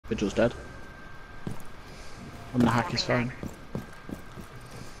Vigil's dead. I'm gonna hack his phone.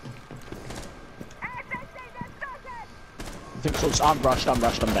 I think so. I'm rushed, I'm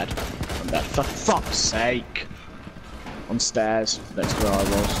dead. I'm dead. For fuck's sake! On stairs, next to where I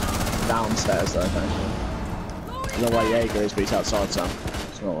was. Downstairs though, thankfully. I don't know where Jaeger is, but he's outside, Sam.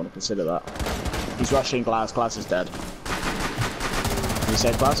 So I don't want to consider that. He's rushing Glass. Glass is dead. Can you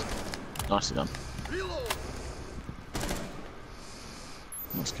save Glass? Nicely done.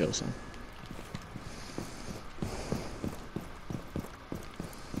 Nice kill, Sam.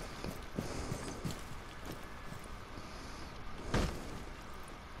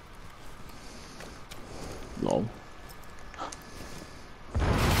 Lol.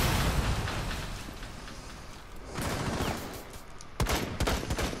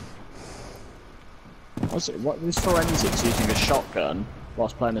 What is forensics using a shotgun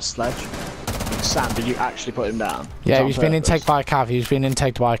whilst playing a sledge? Sam, did you actually put him down? Yeah, he's been intaked by a cav. He's been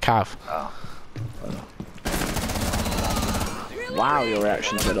intaked by a cav. Oh. Wow, your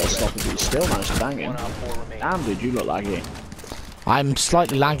reaction to it stop it, but you still managed to bang him. Damn, dude, you look laggy. I'm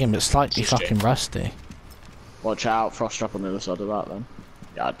slightly lagging, but slightly fucking rusty. Watch out, frost trap on the other side of that then.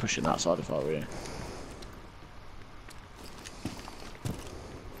 Yeah, I'd push it that side if I were you.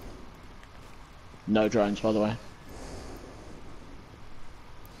 No drones, by the way.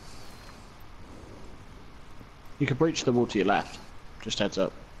 You could breach the wall to your left. Just heads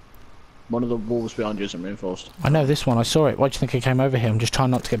up. One of the walls behind you isn't reinforced. I know this one, I saw it. Why do you think I came over here? I'm just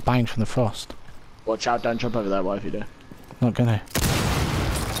trying not to get banged from the frost. Watch out, don't jump over there, what if you do? Not gonna.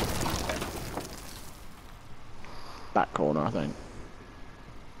 Back corner, I think.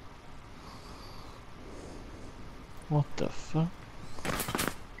 What the fuck?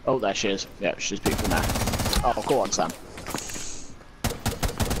 Oh, there she is. Yeah, she's peeking now. Oh, go on, Sam.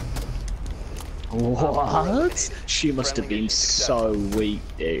 What? She must have been so weak,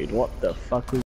 dude. What the fuck was